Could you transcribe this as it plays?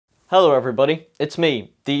Hello everybody, it's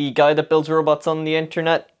me, the guy that builds robots on the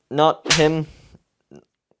internet, not him.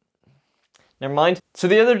 Never mind. So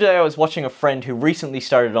the other day I was watching a friend who recently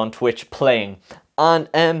started on Twitch playing,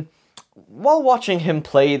 and while watching him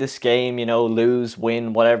play this game, you know, lose,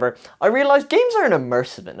 win, whatever, I realized games aren't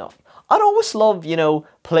immersive enough. I'd always love, you know,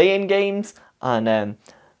 playing games and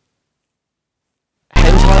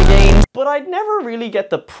hentai games, but I'd never really get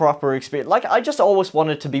the proper experience. Like, I just always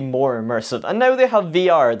wanted to be more immersive, and now they have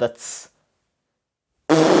VR that's...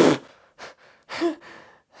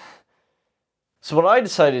 So what I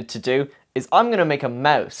decided to do is I'm going to make a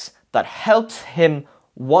mouse that helps him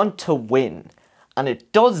want to win, and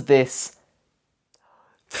it does this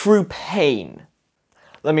through pain.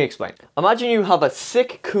 Let me explain. Imagine you have a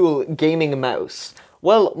sick, cool gaming mouse.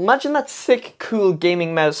 Well, imagine that sick, cool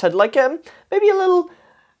gaming mouse had like maybe a little...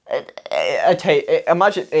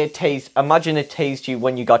 imagine it tased you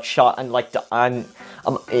when you got shot and like the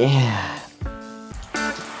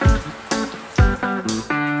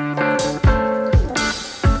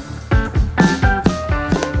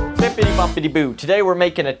Bippity boppity boo. Today we're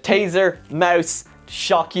making a taser mouse to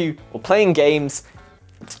shock you. We're playing games.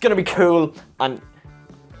 It's gonna be cool and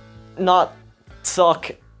not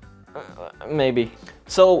suck. Maybe.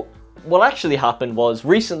 So what actually happened was,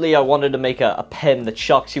 recently I wanted to make a pen that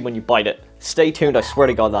shocks you when you bite it. Stay tuned, I swear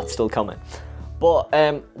to God that's still coming. But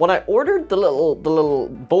when I ordered the little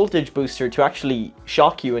voltage booster to actually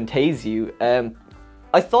shock you and tase you,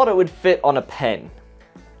 I thought it would fit on a pen.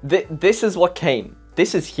 This is what came.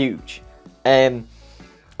 This is huge. And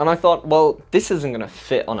I thought, well, this isn't gonna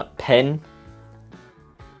fit on a pen.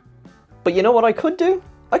 But you know what I could do?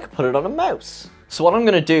 I could put it on a mouse. So what I'm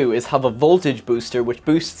going to do is have a voltage booster which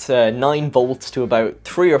boosts 9 volts to about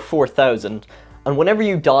 3,000 or 4,000, and whenever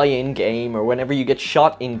you die in game or whenever you get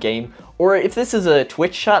shot in game, or if this is a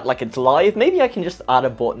Twitch chat like it's live, maybe I can just add a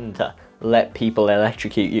button to let people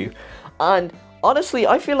electrocute you. And honestly,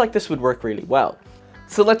 I feel like this would work really well.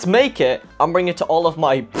 So let's make it and bring it to all of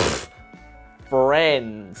my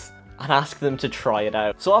friends and ask them to try it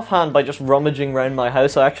out. So offhand, by just rummaging around my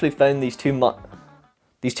house, I actually found these two mouses.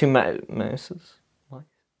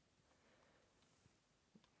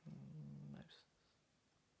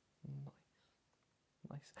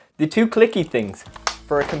 The two clicky things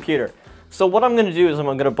for a computer. So what I'm going to do is I'm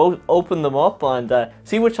going to both open them up and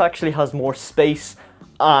see which actually has more space,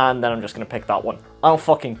 and then I'm just going to pick that one. I don't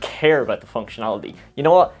fucking care about the functionality. You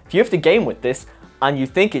know what? If you have to game with this and you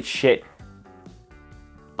think it's shit,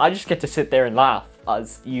 I just get to sit there and laugh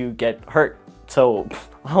as you get hurt. So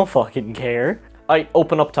I don't fucking care. Alright,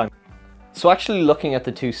 open up time. So actually looking at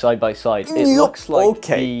the two side by side, it looks like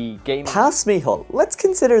the game... Past Mihal, let's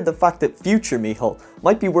consider the fact that future Mihal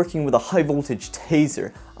might be working with a high voltage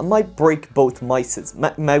taser and might break both mouses.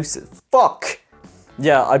 Fuck!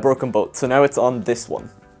 Yeah, I broke them both, so now it's on this one.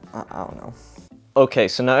 I don't know. Okay,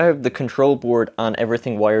 so now I have the control board and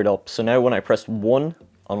everything wired up. So now when I press 1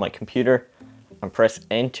 on my computer and press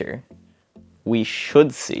enter, we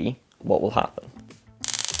should see what will happen.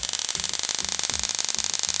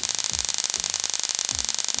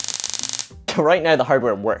 Right now the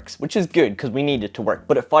hardware works, which is good because we need it to work,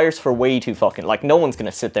 but it fires for way too fucking, like, no one's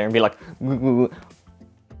gonna sit there and be like,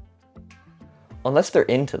 unless they're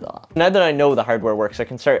into that. Now that I know the hardware works, I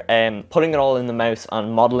can start putting it all in the mouse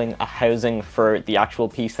and modeling a housing for the actual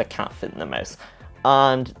piece that can't fit in the mouse.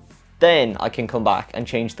 And then I can come back and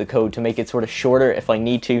change the code to make it sort of shorter if I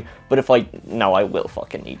need to, but if I will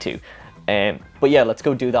fucking need to. But yeah, let's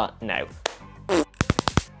go do that now.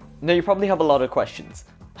 Now you probably have a lot of questions.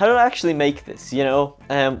 How did I actually make this, you know?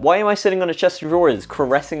 Why am I sitting on a chest of drawers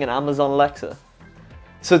caressing an Amazon Alexa?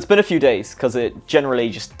 So it's been a few days, because it generally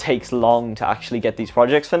just takes long to actually get these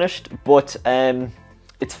projects finished, but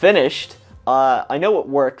it's finished. I know it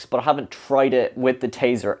works, but I haven't tried it with the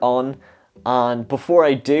taser on, and before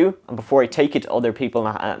I do, and before I take it to other people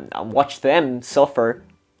and watch them suffer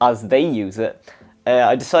as they use it,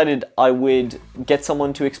 I decided I would get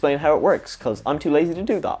someone to explain how it works, because I'm too lazy to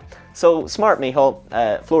do that. So, smart Mihal,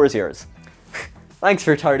 floor is yours. Thanks,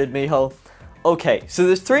 retarded Mihal. Okay, so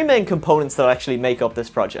there's 3 main components that actually make up this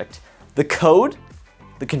project. The code,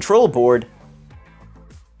 the control board,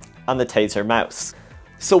 and the taser mouse.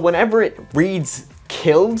 So whenever it reads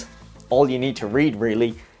killed, all you need to read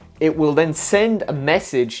really, it will then send a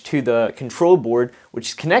message to the control board, which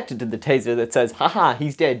is connected to the taser, that says, haha,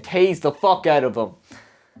 he's dead, tase the fuck out of him.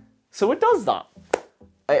 So it does that.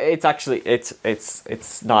 It's actually,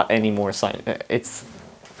 it's not any more science.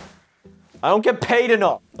 I don't get paid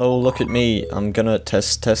enough. Oh, look at me. I'm gonna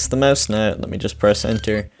test the mouse now. Let me just press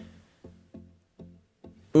enter.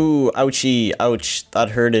 Ooh, ouchie, ouch,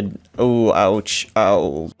 that hurted. Ooh, ouch,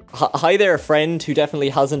 ow. Hi there, friend who definitely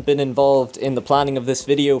hasn't been involved in the planning of this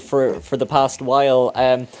video for the past while.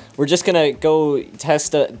 We're just gonna go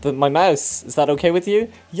test my mouse. Is that okay with you?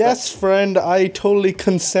 Yes, friend, I totally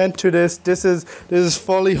consent to this. This is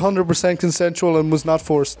fully 100% consensual and was not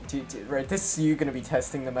forced. Right, this is you gonna be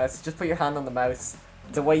testing the mouse. Just put your hand on the mouse.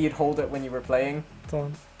 The way you'd hold it when you were playing. It's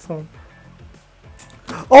on.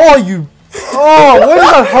 Oh, you... Oh, why did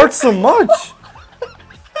that hurt so much?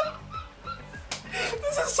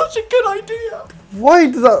 This is such a good idea. Why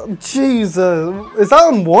did that... Jesus. Is that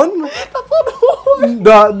on one? That's on one.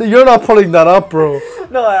 Nah, you're not putting that up, bro.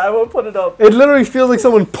 No, I won't put it up. It literally feels like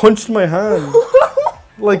someone punched my hand.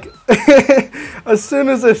 Like, as soon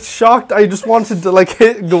as it shocked, I just wanted to, like,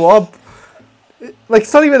 hit and go up. Like,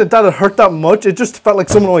 it's not even that it hurt that much, it just felt like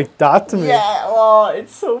someone like that to me. Yeah, oh,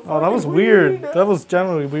 it's so Oh, that was weird. That was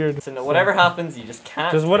generally weird. So no, whatever happens, you just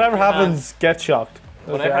can't. Just whatever happens, get shocked.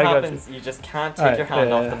 Whatever Okay, happens, you just can't take your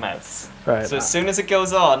hand off the mouse. Right. So as soon as it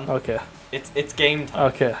goes on, okay, it's game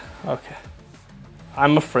time. Okay.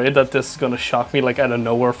 I'm afraid that this is gonna shock me like out of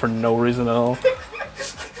nowhere for no reason at all.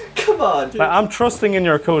 Come on, dude. Like, I'm trusting in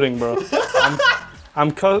your coding, bro.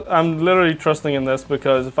 I'm literally trusting in this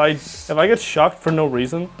because if I get shocked for no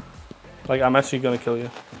reason, like I'm actually gonna kill you.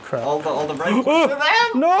 Crap. All the right.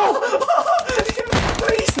 No!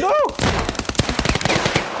 No!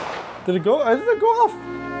 Did it go? Did it go off?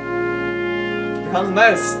 You're on the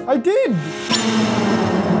mouse. I did.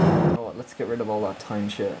 Oh, let's get rid of all that time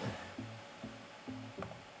shit.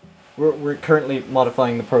 We're currently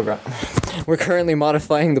modifying the program. We're currently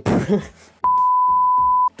modifying the program.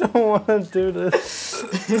 Don't want to do this.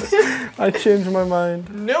 I changed my mind.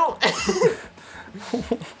 No.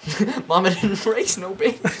 Mama didn't race no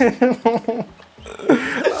baby.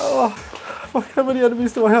 Oh, fuck, how many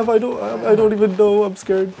enemies do I have? I don't even know. I'm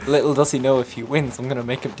scared. Little does he know if he wins, I'm gonna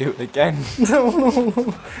make him do it again. No.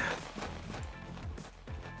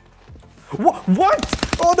 What?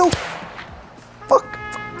 Oh no! Fuck!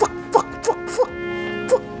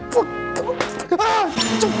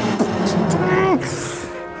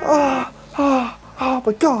 Oh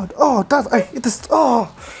my god! Oh, that I hate this.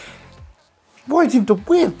 Oh, why do you have to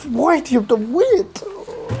wait? Why do you have to wait?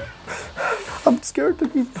 I'm scared to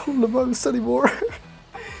keep holding the mouse anymore.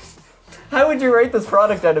 How would you rate this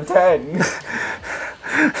product out of 10?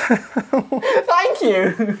 Thank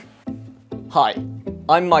you! Hi,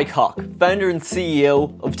 I'm Mike Hawk, founder and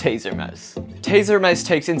CEO of Tazer Mouse. Tazer Mouse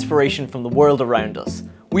takes inspiration from the world around us.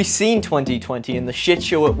 We've seen 2020 and the shit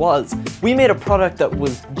show it was. We made a product that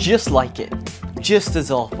was just like it. Just as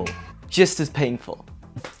awful. Just as painful.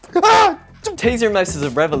 Tazer Mouse is a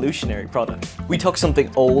revolutionary product. We took something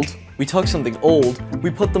old, we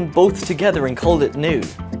put them both together and called it new.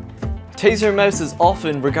 Tazer Mouse is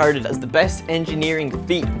often regarded as the best engineering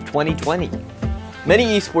feat of 2020.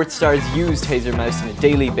 Many esports stars use Tazer Mouse on a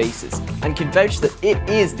daily basis and can vouch that it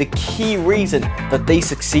is the key reason that they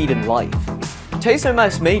succeed in life. Tazer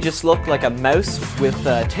Mouse may just look like a mouse with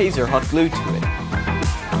Tazer hot glued to it.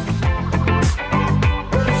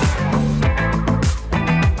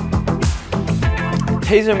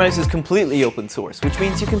 Tazer Mouse is completely open source, which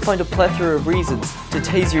means you can find a plethora of reasons to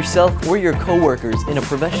tase yourself or your coworkers in a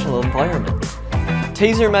professional environment.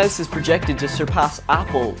 Tazer Mouse is projected to surpass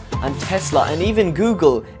Apple and Tesla and even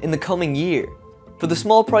Google in the coming year. For the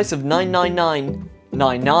small price of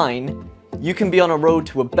 $999.99, you can be on a road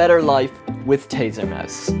to a better life with Tazer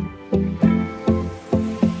Mouse.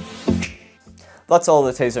 That's all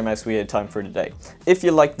the Tazer Mouse we had time for today. If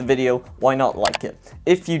you liked the video, why not like it?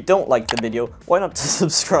 If you don't like the video, why not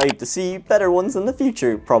subscribe to see better ones in the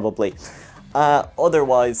future, probably.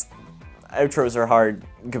 Otherwise, outros are hard.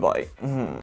 Goodbye.